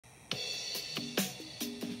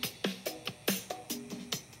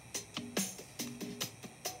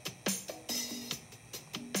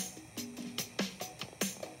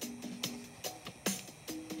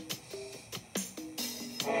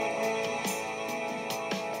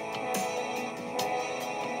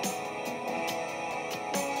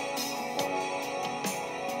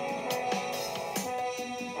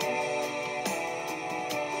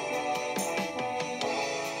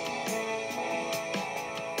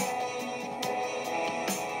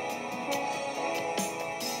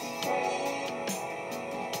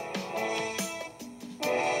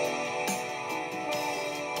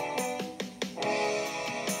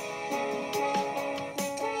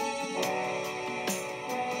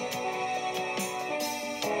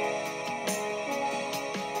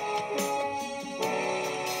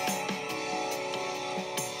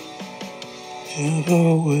I've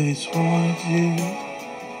always wanted you,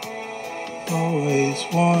 always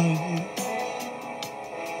wanted you,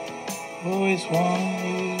 always wanted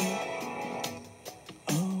you,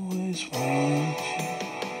 always wanted you,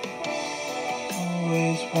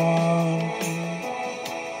 always wanted you,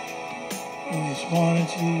 always wanted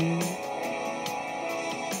you,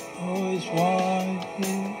 always wanted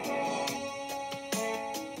you,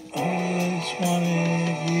 always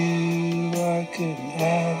wanted you. I couldn't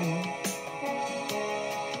have you.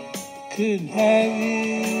 Couldn't have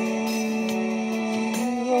you,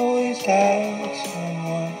 always have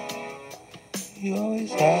someone, you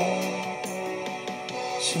always have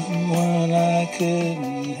someone. I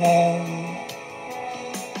couldn't have you,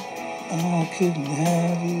 I couldn't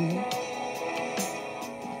have you,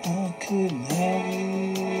 I couldn't have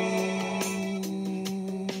you,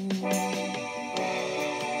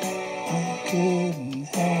 I couldn't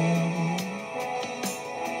have you,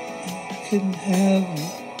 I couldn't have you.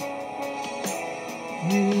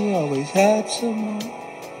 You always had someone.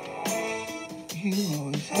 You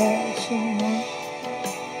always had someone.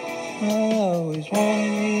 I always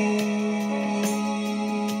wanted you.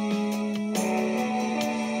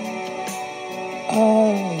 I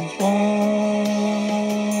always wanted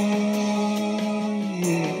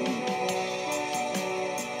you.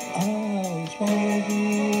 I always wanted you.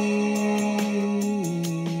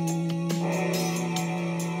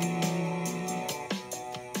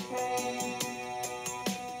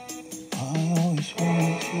 I always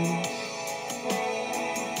wanted you,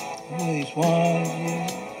 always wanted you,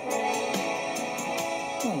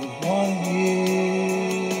 always wanted you.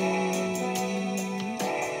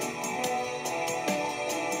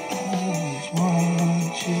 I always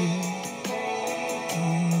wanted you, I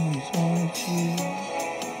always wanted you,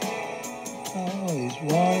 I always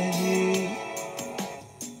wanted you,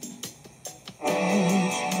 I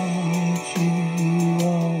always wanted you. You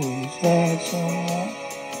always had someone.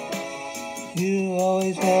 You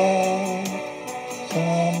always had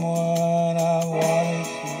someone. I wanted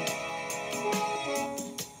you.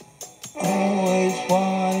 Always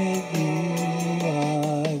wanted you.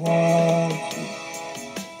 I wanted you.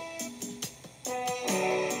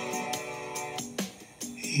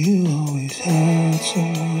 You always had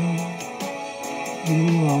someone. You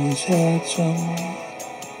always had someone.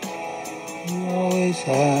 You always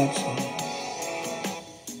had someone.